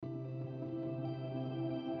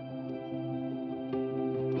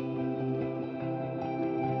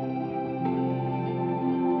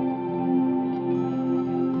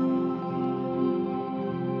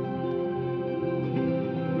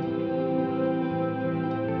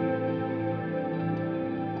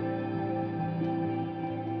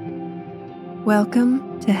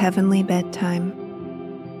Welcome to Heavenly Bedtime,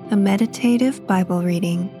 a meditative Bible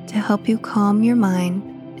reading to help you calm your mind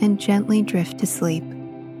and gently drift to sleep.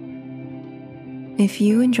 If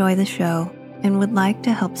you enjoy the show and would like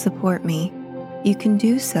to help support me, you can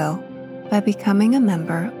do so by becoming a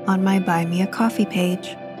member on my Buy Me a Coffee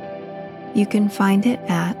page. You can find it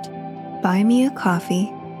at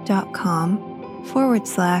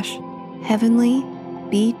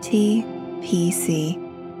buymeacoffee.com/heavenlybtpc.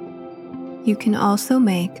 You can also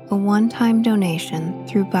make a one-time donation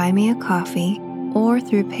through Buy Me a Coffee or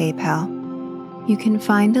through PayPal. You can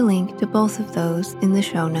find a link to both of those in the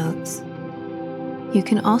show notes. You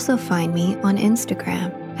can also find me on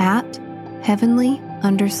Instagram at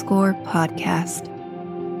heavenly_podcast,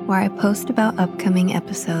 where I post about upcoming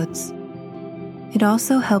episodes. It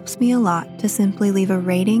also helps me a lot to simply leave a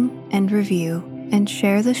rating and review and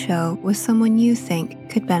share the show with someone you think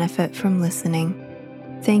could benefit from listening.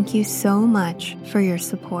 Thank you so much for your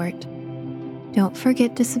support. Don't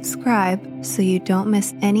forget to subscribe so you don't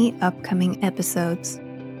miss any upcoming episodes.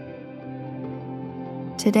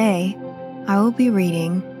 Today, I will be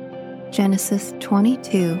reading Genesis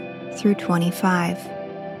 22 through 25.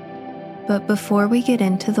 But before we get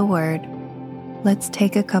into the word, let's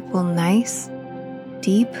take a couple nice,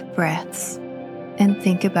 deep breaths and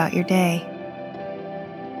think about your day.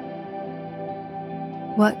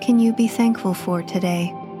 What can you be thankful for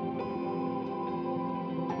today?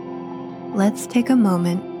 Let's take a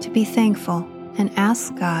moment to be thankful and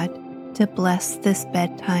ask God to bless this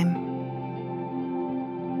bedtime.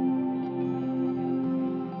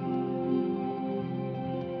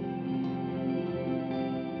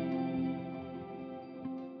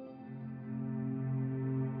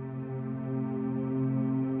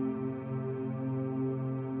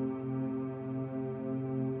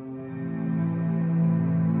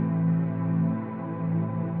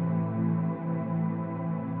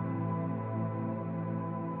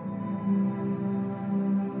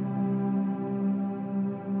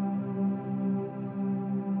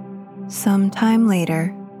 Sometime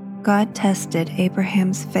later, God tested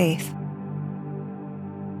Abraham's faith.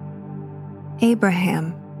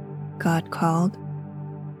 "Abraham," God called.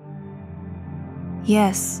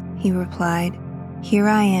 "Yes," he replied, "here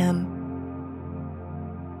I am."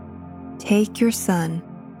 "Take your son,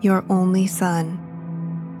 your only son,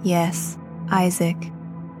 yes, Isaac,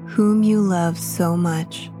 whom you love so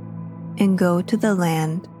much, and go to the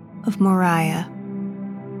land of Moriah.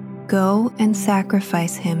 Go and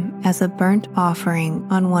sacrifice him as a burnt offering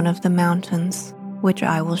on one of the mountains, which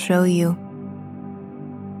I will show you."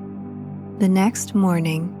 The next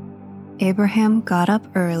morning, Abraham got up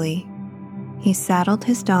early. He saddled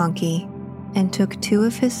his donkey and took 2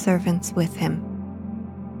 of his servants with him,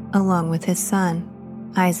 along with his son,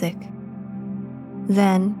 Isaac.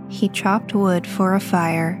 Then he chopped wood for a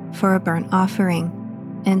fire for a burnt offering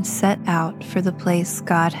and set out for the place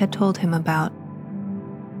God had told him about.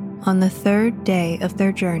 On the 3rd day of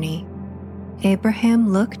their journey, Abraham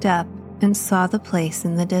looked up and saw the place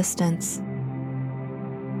in the distance.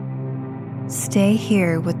 "Stay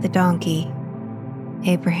here with the donkey,"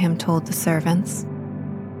 Abraham told the servants.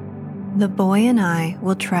 "The boy and I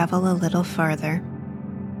will travel a little farther.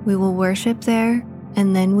 We will worship there,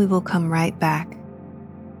 and then we will come right back."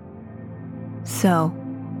 So,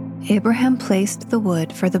 Abraham placed the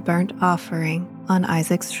wood for the burnt offering on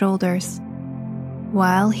Isaac's shoulders,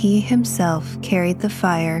 while he himself carried the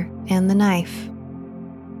fire and the knife.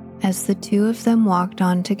 As the 2 of them walked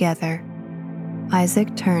on together,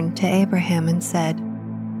 Isaac turned to Abraham and said,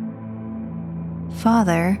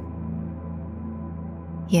 "Father."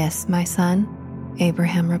 "Yes, my son,"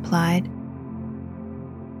 Abraham replied.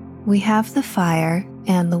 "We have the fire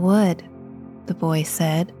and the wood," the boy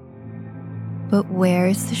said. "But where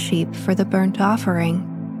is the sheep for the burnt offering?"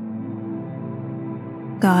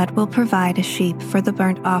 "God will provide a sheep for the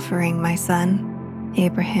burnt offering, my son,"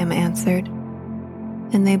 Abraham answered,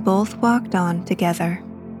 and they both walked on together.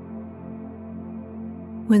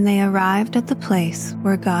 When they arrived at the place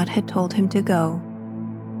where God had told him to go,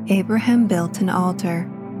 Abraham built an altar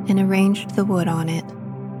and arranged the wood on it.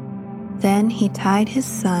 Then he tied his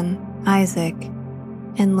son, Isaac,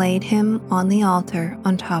 and laid him on the altar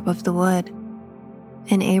on top of the wood,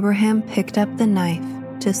 and Abraham picked up the knife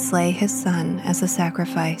to slay his son as a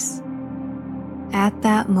sacrifice. At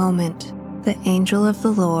that moment, the angel of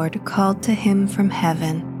the Lord called to him from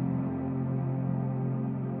heaven,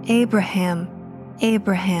 "Abraham,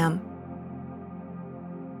 Abraham."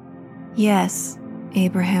 "Yes,"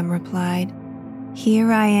 Abraham replied,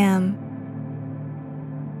 "here I am."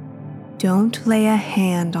 "Don't lay a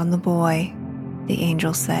hand on the boy," the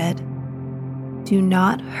angel said. Do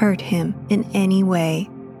not hurt him in any way,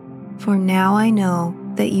 for now I know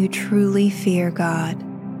that you truly fear God.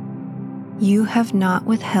 You have not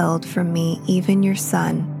withheld from me even your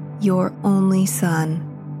son, your only son."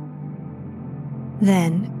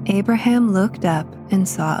 Then Abraham looked up and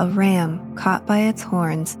saw a ram caught by its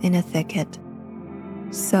horns in a thicket.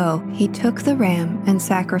 So he took the ram and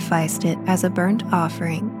sacrificed it as a burnt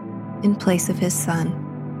offering in place of his son.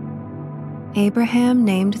 Abraham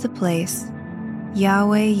named the place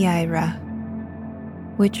Yahweh Yireh,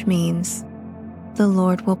 which means, "The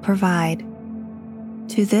Lord will provide."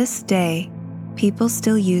 To this day, people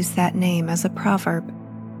still use that name as a proverb.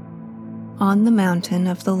 On the mountain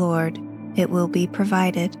of the Lord it will be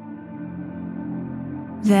provided.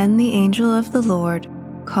 Then the angel of the Lord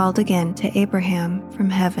called again to Abraham from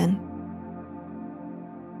heaven.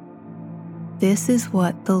 "This is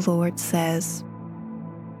what the Lord says.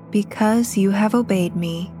 Because you have obeyed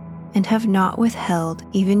me and have not withheld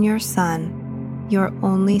even your son, your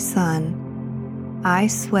only son, I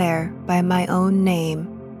swear by my own name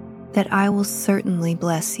that I will certainly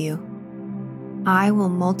bless you. I will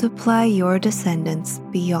multiply your descendants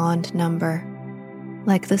beyond number,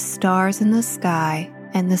 like the stars in the sky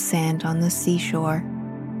and the sand on the seashore.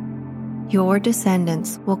 Your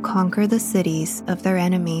descendants will conquer the cities of their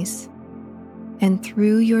enemies, and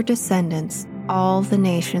through your descendants all the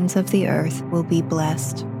nations of the earth will be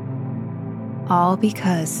blessed. All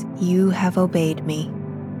because you have obeyed me."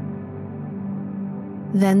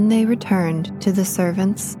 Then they returned to the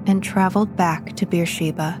servants and traveled back to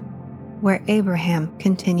Beersheba, where Abraham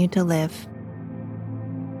continued to live.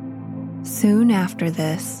 Soon after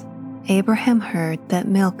this, Abraham heard that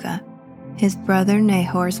Milcah, his brother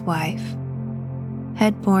Nahor's wife,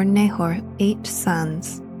 had borne Nahor 8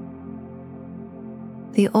 sons.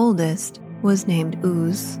 The oldest was named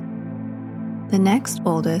Uz. The next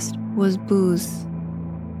oldest was Buz,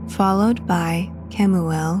 followed by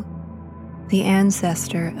Kemuel, the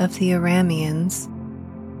ancestor of the Arameans,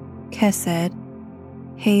 Kesed,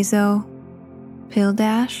 Hazo,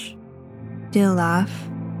 Pildash, Dilaph,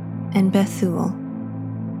 and Bethuel.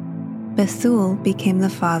 Bethuel became the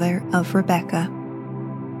father of Rebekah.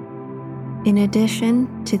 In addition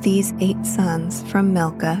to these 8 sons from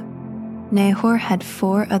Milcah, Nahor had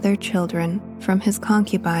 4 other children from his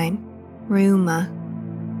concubine, Reumah.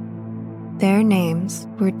 Their names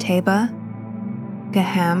were Teba,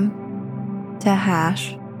 Gaham,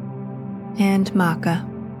 Tahash, and Makkah.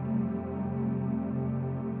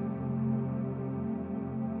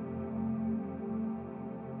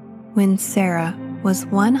 When Sarah was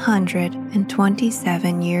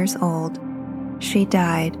 127 years old, she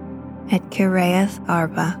died at Kiriath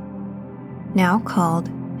Arba, now called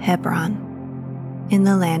Hebron, in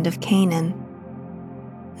the land of Canaan.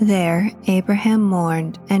 There Abraham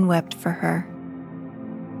mourned and wept for her.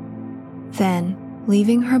 Then,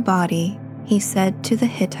 leaving her body, he said to the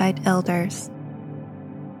Hittite elders,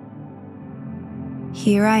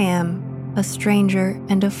 "Here I am, a stranger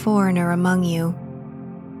and a foreigner among you.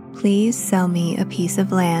 Please sell me a piece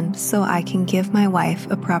of land so I can give my wife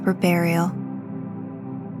a proper burial."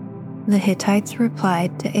 The Hittites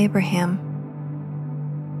replied to Abraham,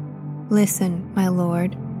 "Listen, my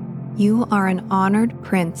lord, you are an honored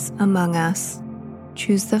prince among us.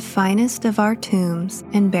 Choose the finest of our tombs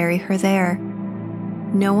and bury her there.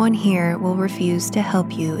 No one here will refuse to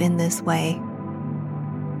help you in this way."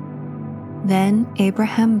 Then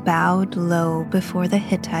Abraham bowed low before the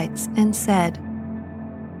Hittites and said,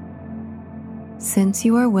 "Since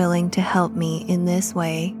you are willing to help me in this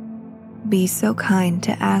way, be so kind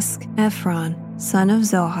to ask Ephron, son of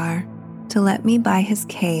Zohar, to let me buy his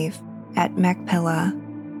cave at Machpelah,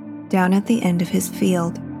 down at the end of his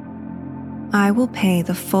field. I will pay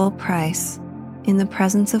the full price in the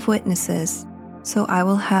presence of witnesses, so I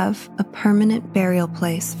will have a permanent burial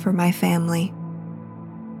place for my family."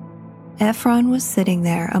 Ephron was sitting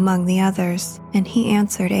there among the others, and he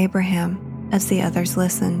answered Abraham as the others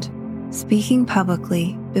listened, speaking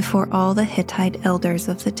publicly before all the Hittite elders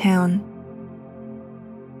of the town.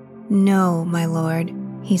 "No, my lord,"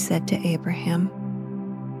 he said to Abraham.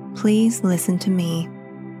 "Please listen to me.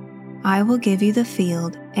 I will give you the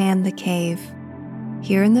field and the cave.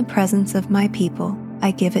 Here in the presence of my people,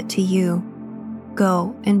 I give it to you.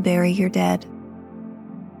 Go and bury your dead."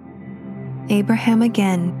 Abraham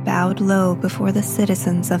again bowed low before the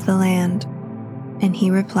citizens of the land, and he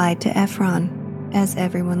replied to Ephron as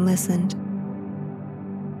everyone listened,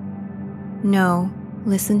 "No,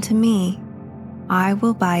 listen to me. I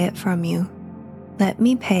will buy it from you. Let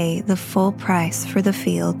me pay the full price for the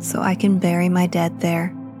field so I can bury my dead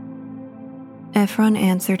there." Ephron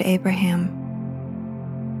answered Abraham,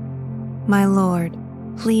 "My lord,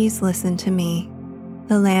 please listen to me.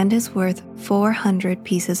 The land is worth 400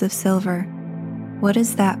 pieces of silver. What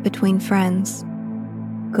is that between friends?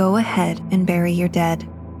 Go ahead and bury your dead."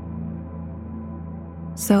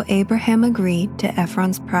 So Abraham agreed to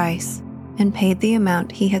Ephron's price and paid the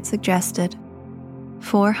amount he had suggested,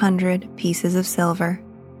 400 pieces of silver,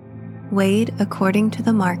 weighed according to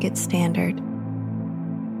the market standard.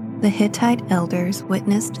 The Hittite elders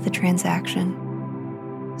witnessed the transaction.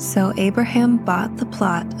 So Abraham bought the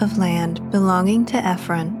plot of land belonging to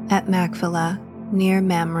Ephron at Machpelah near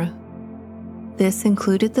Mamre. This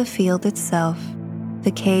included the field itself, the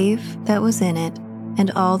cave that was in it, and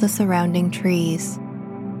all the surrounding trees.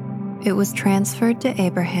 It was transferred to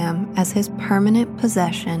Abraham as his permanent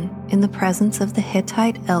possession in the presence of the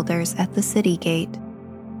Hittite elders at the city gate.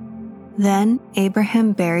 Then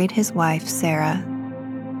Abraham buried his wife Sarah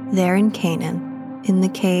there in Canaan, in the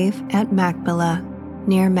cave at Machpelah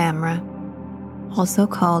near Mamre, also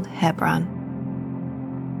called Hebron.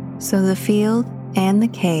 So the field and the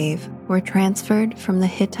cave were transferred from the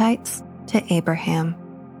Hittites to Abraham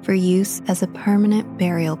for use as a permanent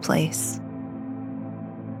burial place.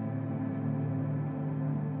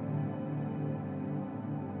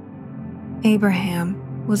 Abraham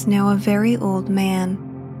was now a very old man,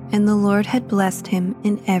 and the Lord had blessed him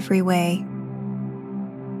in every way.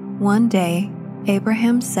 One day,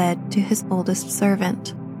 Abraham said to his oldest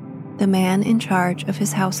servant, the man in charge of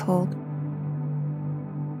his household,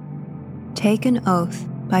 "Take an oath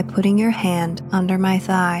by putting your hand under my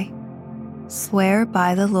thigh. Swear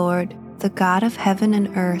by the Lord, the God of heaven and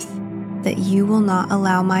earth, that you will not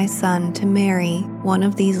allow my son to marry one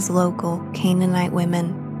of these local Canaanite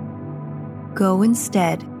women. Go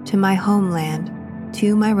instead to my homeland,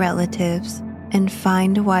 to my relatives, and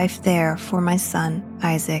find a wife there for my son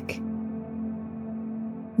Isaac."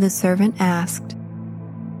 The servant asked,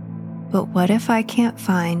 "But what if I can't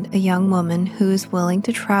find a young woman who is willing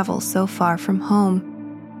to travel so far from home?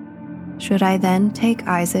 Should I then take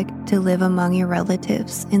Isaac to live among your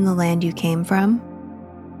relatives in the land you came from?"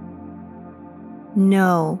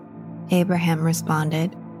 "No," Abraham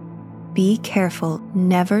responded. "Be careful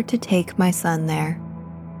never to take my son there.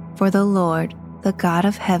 For the Lord, the God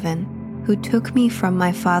of heaven, who took me from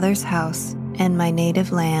my father's house and my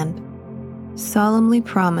native land, solemnly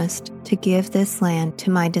promised to give this land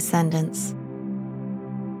to my descendants.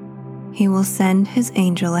 He will send his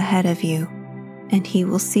angel ahead of you, and he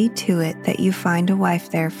will see to it that you find a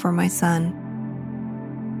wife there for my son.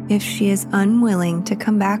 If she is unwilling to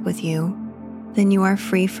come back with you, then you are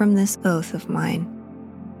free from this oath of mine.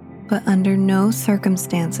 But under no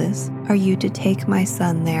circumstances are you to take my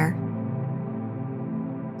son there."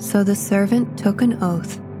 So the servant took an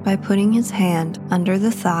oath by putting his hand under the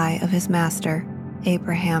thigh of his master,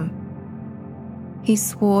 Abraham. He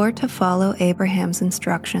swore to follow Abraham's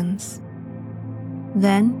instructions.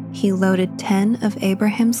 Then he loaded 10 of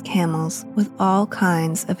Abraham's camels with all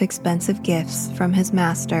kinds of expensive gifts from his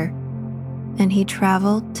master, and he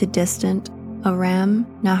traveled to distant Aram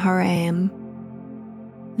Naharaim.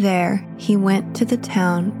 There he went to the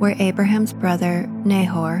town where Abraham's brother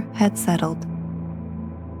Nahor had settled.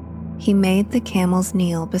 He made the camels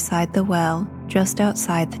kneel beside the well just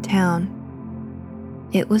outside the town.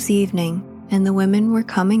 It was evening, and the women were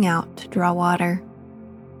coming out to draw water.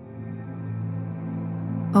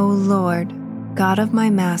 "O Lord, God of my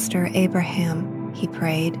master Abraham," he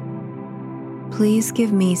prayed, "please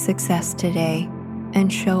give me success today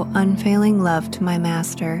and show unfailing love to my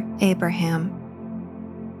master Abraham.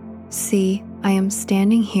 See, I am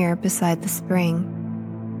standing here beside the spring,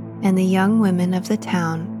 and the young women of the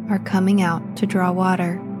town are coming out to draw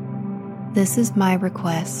water. This is my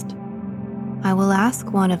request. I will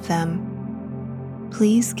ask one of them,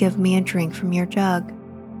 'Please give me a drink from your jug.'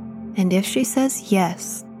 And if she says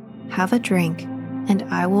yes, have a drink, and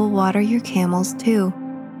I will water your camels too.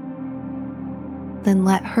 Then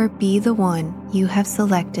let her be the one you have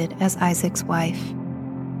selected as Isaac's wife.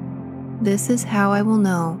 This is how I will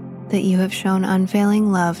know that you have shown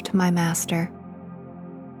unfailing love to my master."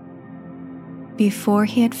 Before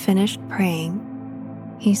he had finished praying,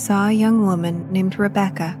 he saw a young woman named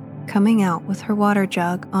Rebekah coming out with her water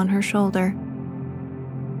jug on her shoulder.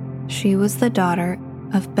 She was the daughter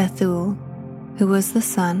of Bethuel, who was the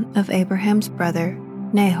son of Abraham's brother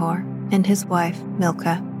Nahor and his wife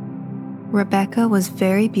Milcah. Rebekah was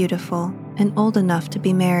very beautiful and old enough to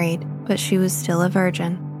be married, but she was still a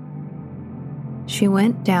virgin. She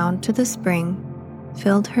went down to the spring,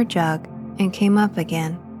 filled her jug, and came up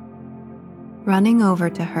again. Running over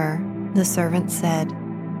to her, the servant said,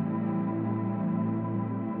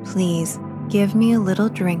 "Please give me a little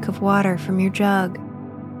drink of water from your jug."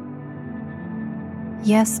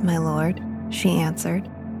 "Yes, my lord," she answered.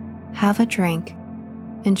 "Have a drink."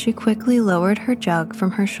 And she quickly lowered her jug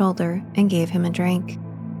from her shoulder and gave him a drink.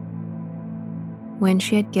 When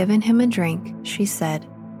she had given him a drink, she said,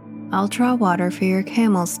 "I'll draw water for your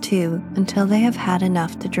camels too until they have had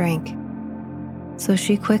enough to drink." So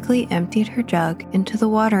she quickly emptied her jug into the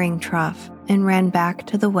watering trough and ran back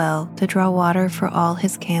to the well to draw water for all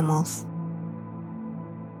his camels.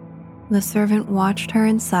 The servant watched her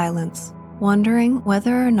in silence, wondering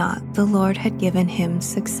whether or not the Lord had given him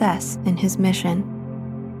success in his mission.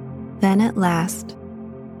 Then at last,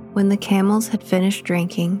 when the camels had finished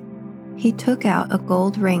drinking, he took out a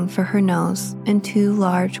gold ring for her nose and 2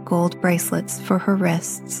 large gold bracelets for her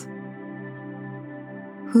wrists.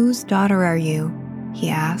 "Whose daughter are you?" he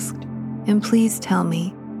asked. "And please tell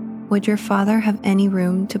me, would your father have any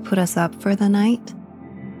room to put us up for the night?"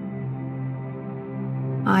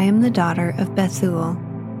 "I am the daughter of Bethuel,"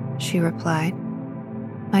 she replied.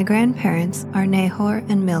 "My grandparents are Nahor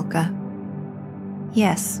and Milcah.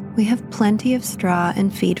 Yes, we have plenty of straw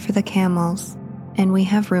and feed for the camels, and we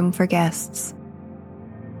have room for guests."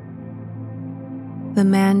 The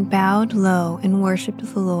man bowed low and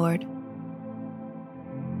worshipped the Lord.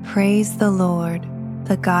 "Praise the Lord,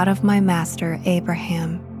 the God of my master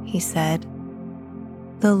Abraham," he said.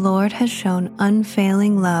 "The Lord has shown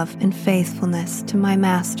unfailing love and faithfulness to my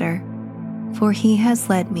master, for he has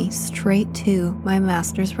led me straight to my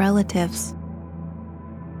master's relatives."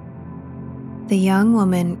 The young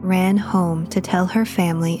woman ran home to tell her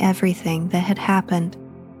family everything that had happened.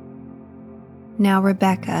 Now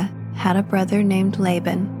Rebekah had a brother named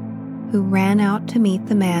Laban, who ran out to meet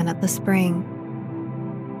the man at the spring.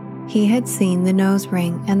 He had seen the nose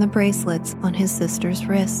ring and the bracelets on his sister's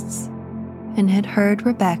wrists, and had heard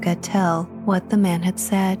Rebekah tell what the man had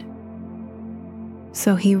said.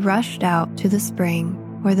 So he rushed out to the spring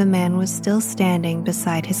where the man was still standing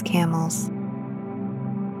beside his camels.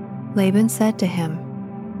 Laban said to him,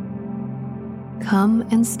 "Come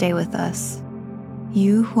and stay with us,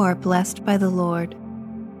 you who are blessed by the Lord.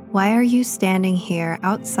 Why are you standing here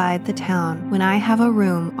outside the town when I have a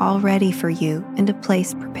room all ready for you and a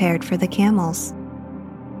place prepared for the camels?"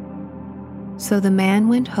 So the man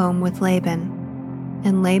went home with Laban,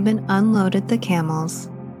 and Laban unloaded the camels,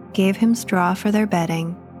 gave him straw for their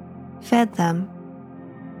bedding, fed them,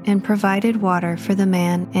 and provided water for the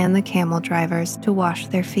man and the camel drivers to wash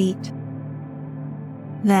their feet.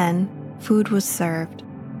 Then food was served,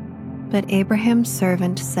 but Abraham's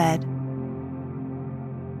servant said,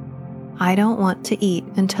 "I don't want to eat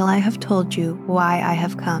until I have told you why I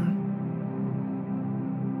have come."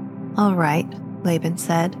 "All right," Laban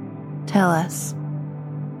said, "tell us."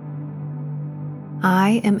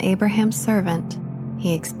 "I am Abraham's servant,"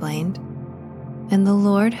 he explained, "and the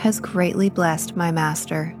Lord has greatly blessed my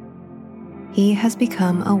master. He has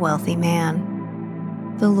become a wealthy man.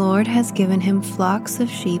 The Lord has given him flocks of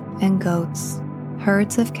sheep and goats,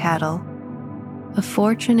 herds of cattle, a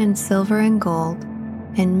fortune in silver and gold,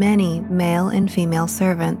 and many male and female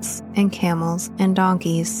servants, and camels and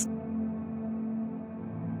donkeys."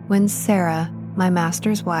 When Sarah, my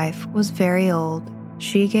master's wife, was very old,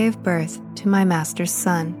 she gave birth to my master's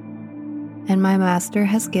son, and my master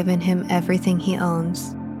has given him everything he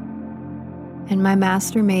owns. And my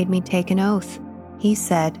master made me take an oath. He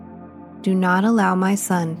said, "Do not allow my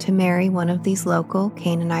son to marry one of these local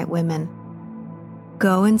Canaanite women.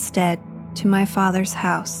 Go instead to my father's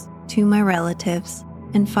house, to my relatives,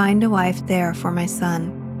 and find a wife there for my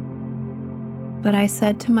son." But I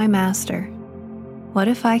said to my master, "What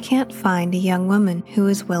if I can't find a young woman who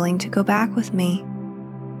is willing to go back with me?"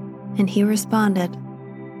 And he responded,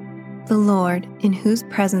 "The Lord, in whose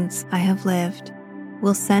presence I have lived,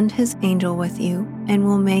 will send his angel with you and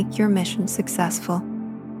will make your mission successful.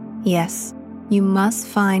 Yes, you must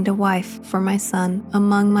find a wife for my son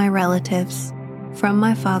among my relatives, from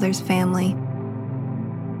my father's family.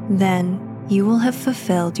 Then you will have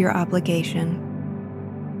fulfilled your obligation.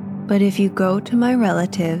 But if you go to my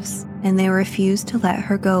relatives and they refuse to let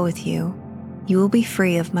her go with you, you will be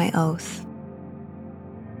free of my oath."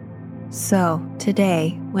 So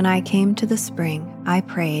today, when I came to the spring, I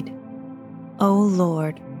prayed, "O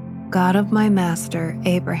Lord, God of my master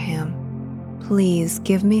Abraham, please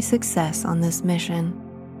give me success on this mission.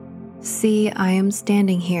 See, I am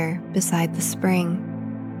standing here beside the spring.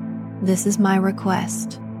 This is my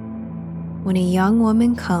request. When a young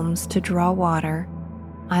woman comes to draw water,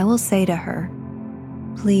 I will say to her,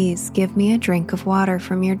 'Please give me a drink of water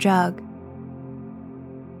from your jug.'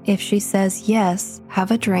 If she says, 'Yes,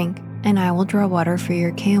 have a drink, and I will draw water for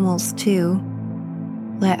your camels too,'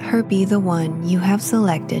 let her be the one you have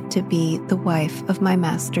selected to be the wife of my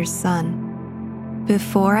master's son.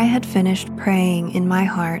 Before I had finished praying in my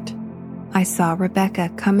heart, I saw Rebecca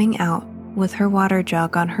coming out with her water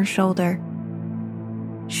jug on her shoulder.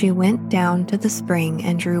 She went down to the spring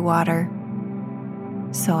and drew water.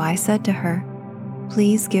 So I said to her,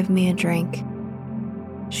 "Please give me a drink."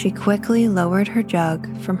 She quickly lowered her jug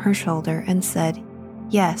from her shoulder and said,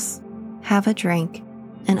 "Yes, have a drink,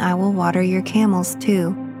 and I will water your camels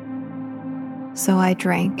too." So I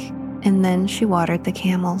drank, and then she watered the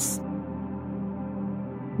camels.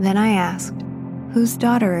 Then I asked, "Whose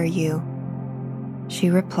daughter are you?" She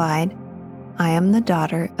replied, "I am the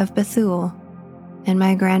daughter of Bethuel, and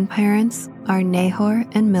my grandparents are Nahor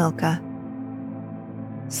and Milcah."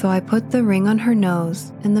 So I put the ring on her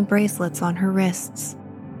nose and the bracelets on her wrists.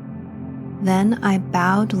 Then I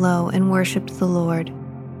bowed low and worshipped the Lord.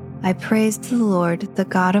 I praised the Lord, the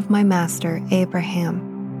God of my master Abraham,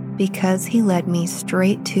 because he led me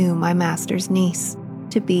straight to my master's niece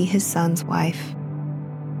to be his son's wife.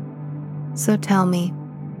 So tell me,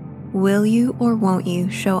 will you or won't you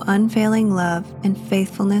show unfailing love and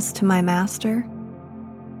faithfulness to my master?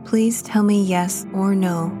 Please tell me yes or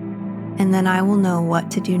no, and then I will know what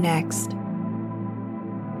to do next."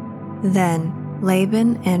 Then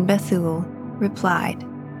Laban and Bethuel replied,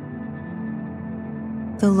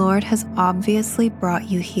 "The Lord has obviously brought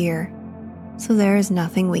you here, so there is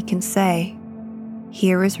nothing we can say.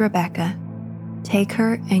 Here is Rebekah. Take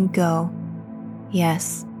her and go.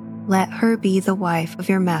 Yes, let her be the wife of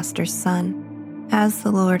your master's son, as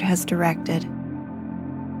the Lord has directed."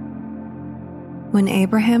 When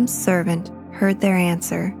Abraham's servant heard their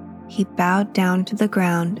answer, he bowed down to the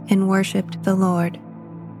ground and worshipped the Lord.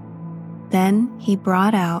 Then he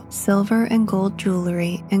brought out silver and gold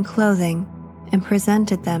jewelry and clothing and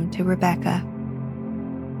presented them to Rebekah.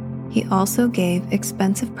 He also gave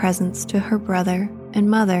expensive presents to her brother and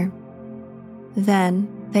mother. Then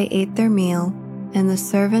they ate their meal, and the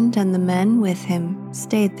servant and the men with him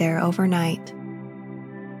stayed there overnight.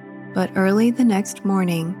 But early the next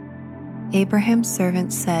morning, Abraham's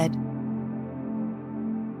servant said,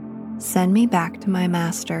 "Send me back to my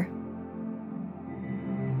master."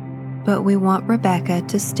 "But we want Rebekah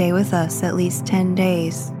to stay with us at least 10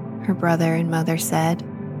 days, her brother and mother said.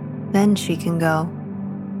 "Then she can go."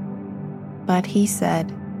 But he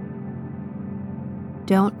said,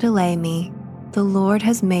 "Don't delay me. The Lord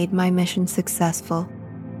has made my mission successful.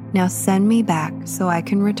 Now send me back so I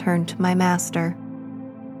can return to my master."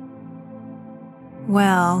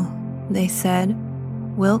 "Well," they said,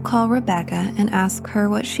 "we'll call Rebekah and ask her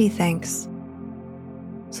what she thinks."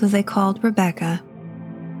 So they called Rebekah.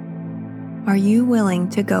 "Are you willing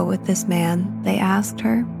to go with this man?" they asked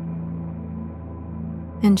her.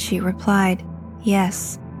 And she replied,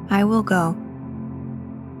 "Yes, I will go."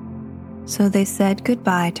 So they said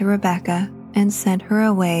goodbye to Rebekah and sent her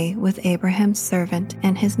away with Abraham's servant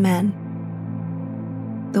and his men.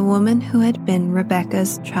 The woman who had been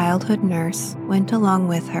Rebekah's childhood nurse went along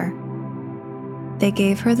with her. They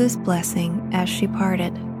gave her this blessing as she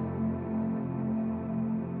parted.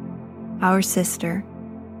 "Our sister,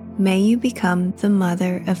 may you become the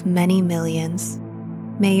mother of many millions.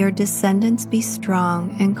 May your descendants be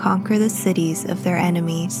strong and conquer the cities of their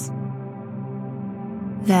enemies."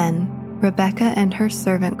 Then Rebekah and her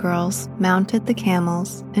servant girls mounted the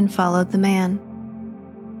camels and followed the man.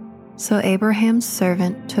 So Abraham's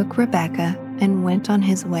servant took Rebekah and went on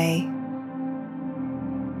his way.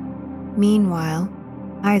 Meanwhile,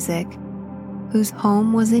 Isaac, whose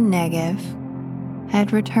home was in Negev,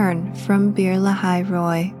 had returned from Bir Lahai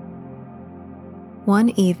Roi. One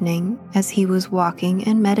evening, as he was walking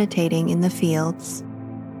and meditating in the fields,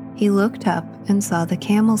 he looked up and saw the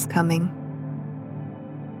camels coming.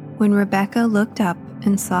 When Rebekah looked up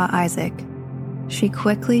and saw Isaac, she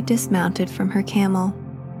quickly dismounted from her camel.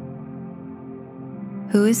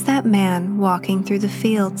 "Who is that man walking through the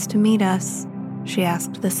fields to meet us?" she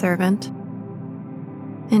asked the servant.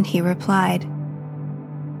 And he replied,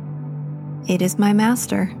 "It is my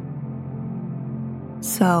master."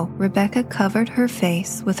 So Rebekah covered her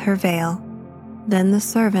face with her veil. Then the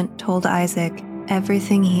servant told Isaac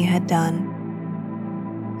everything he had done.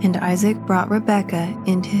 And Isaac brought Rebekah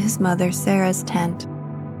into his mother Sarah's tent,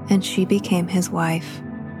 and she became his wife.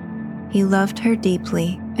 He loved her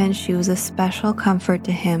deeply, and she was a special comfort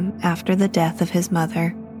to him after the death of his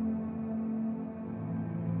mother.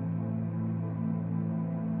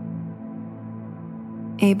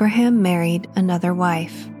 Abraham married another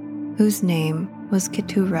wife, whose name was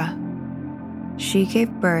Keturah. She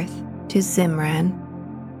gave birth to Zimran,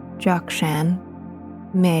 Jokshan,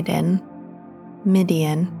 Medan,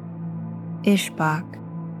 Midian, Ishbak,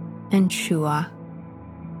 and Shua.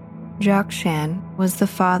 Jokshan was the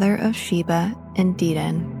father of Sheba and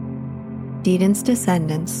Dedan. Dedan's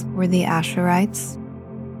descendants were the Asherites,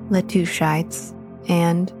 Letushites,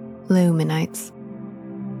 and Leumenites.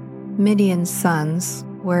 Midian's sons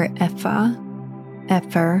were Ephah,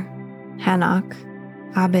 Epher, Hanok,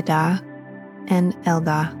 Abidah, and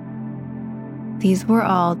Eldah. These were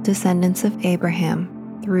all descendants of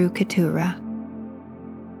Abraham through Keturah.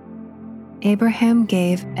 Abraham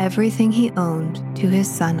gave everything he owned to his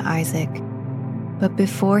son Isaac, but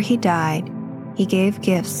before he died, he gave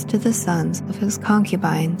gifts to the sons of his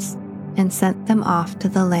concubines and sent them off to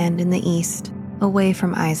the land in the east, away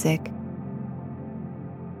from Isaac.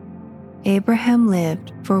 Abraham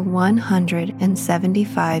lived for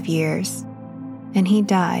 175 years, and he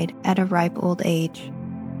died at a ripe old age,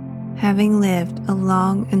 having lived a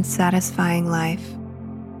long and satisfying life.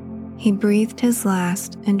 He breathed his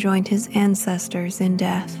last and joined his ancestors in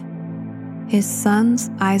death. His sons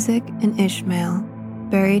Isaac and Ishmael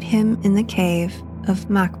buried him in the cave of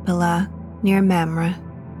Machpelah near Mamre,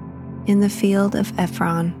 in the field of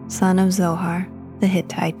Ephron, son of Zohar, the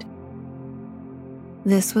Hittite.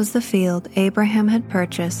 This was the field Abraham had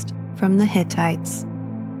purchased from the Hittites,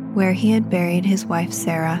 where he had buried his wife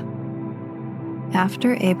Sarah.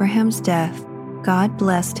 After Abraham's death, God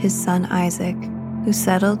blessed his son Isaac, who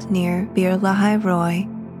settled near Bir Lahai Roi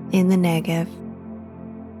in the Negev.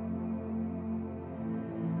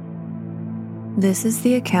 This is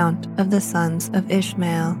the account of the sons of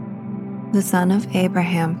Ishmael, the son of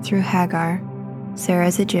Abraham through Hagar,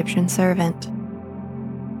 Sarah's Egyptian servant.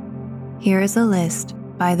 Here is a list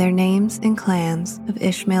by their names and clans of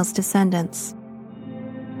Ishmael's descendants.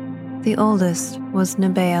 The oldest was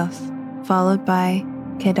Nebaioth, followed by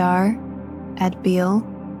Kedar, Adbeel,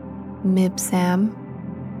 Mibsam,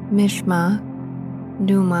 Mishma,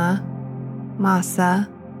 Duma, Massa,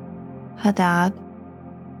 Hadad,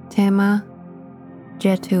 Tema,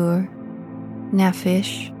 Jetur,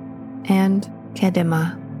 Nephish, and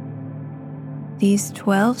Kedemah. These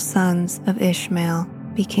 12 sons of Ishmael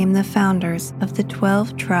became the founders of the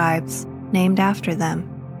 12 tribes named after them,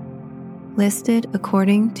 listed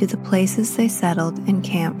according to the places they settled and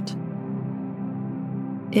camped.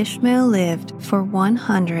 Ishmael lived for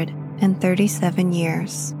 137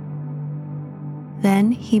 years.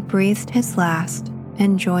 Then he breathed his last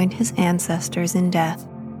and joined his ancestors in death.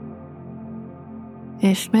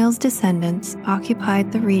 Ishmael's descendants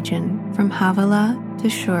occupied the region from Havilah to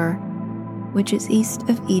Shur, which is east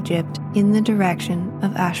of Egypt in the direction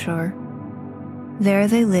of Ashur. There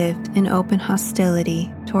they lived in open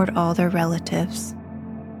hostility toward all their relatives.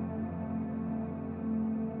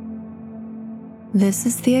 This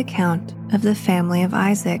is the account of the family of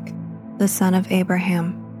Isaac, the son of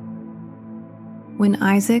Abraham. When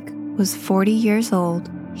Isaac was 40 years old,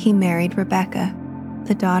 he married Rebekah,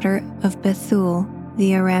 the daughter of Bethuel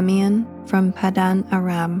the Aramean from Paddan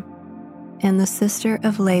Aram, and the sister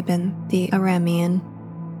of Laban the Aramean.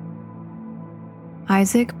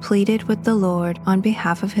 Isaac pleaded with the Lord on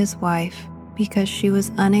behalf of his wife because she was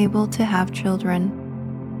unable to have children.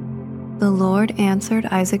 The Lord answered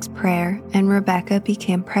Isaac's prayer, and Rebekah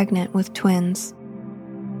became pregnant with twins.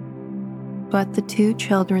 But the two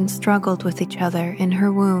children struggled with each other in her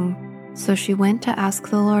womb, so she went to ask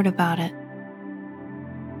the Lord about it.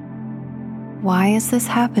 "Why is this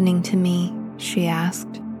happening to me?" she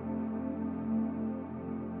asked.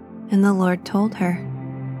 And the Lord told her,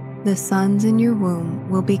 "The sons in your womb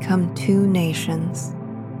will become two nations.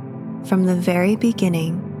 From the very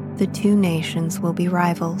beginning, the two nations will be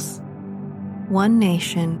rivals. One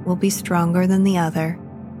nation will be stronger than the other,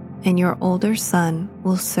 and your older son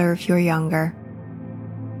will serve your younger."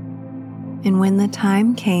 And when the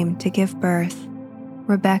time came to give birth,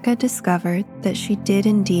 Rebekah discovered that she did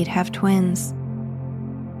indeed have twins.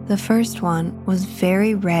 The first one was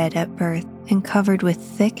very red at birth and covered with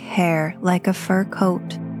thick hair like a fur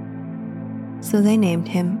coat. So they named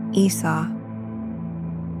him Esau.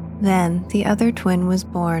 Then the other twin was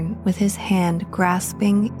born with his hand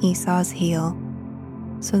grasping Esau's heel.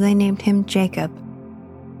 So they named him Jacob.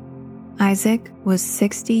 Isaac was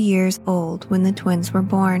 60 years old when the twins were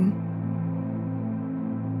born.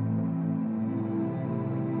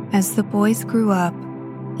 As the boys grew up,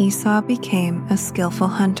 Esau became a skillful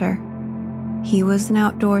hunter. He was an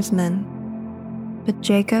outdoorsman, but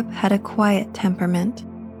Jacob had a quiet temperament,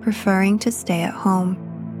 preferring to stay at home.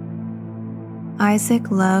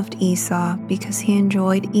 Isaac loved Esau because he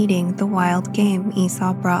enjoyed eating the wild game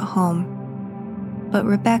Esau brought home, but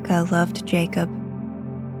Rebekah loved Jacob.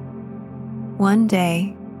 One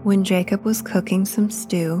day, when Jacob was cooking some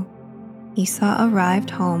stew, Esau arrived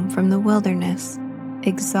home from the wilderness,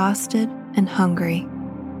 exhausted and hungry.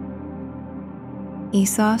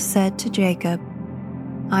 Esau said to Jacob,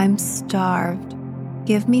 "I'm starved.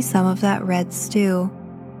 Give me some of that red stew."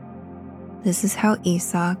 This is how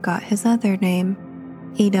Esau got his other name,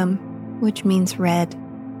 Edom, which means red.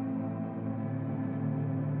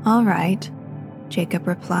 "All right," Jacob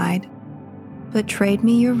replied, "but trade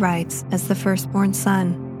me your rights as the firstborn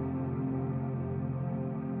son."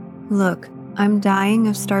 "Look, I'm dying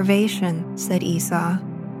of starvation," said Esau.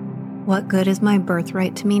 "What good is my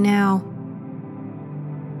birthright to me now?"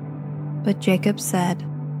 But Jacob said,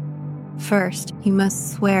 "First, you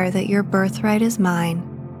must swear that your birthright is mine."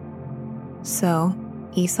 So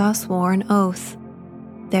Esau swore an oath,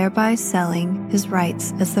 thereby selling his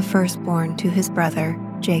rights as the firstborn to his brother,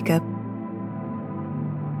 Jacob.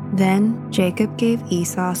 Then Jacob gave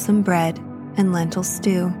Esau some bread and lentil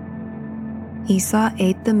stew. Esau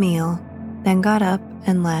ate the meal, then got up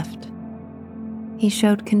and left. He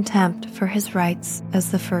showed contempt for his rights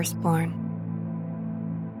as the firstborn.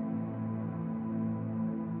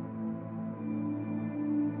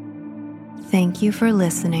 Thank you for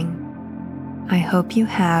listening. I hope you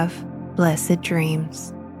have blessed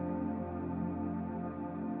dreams.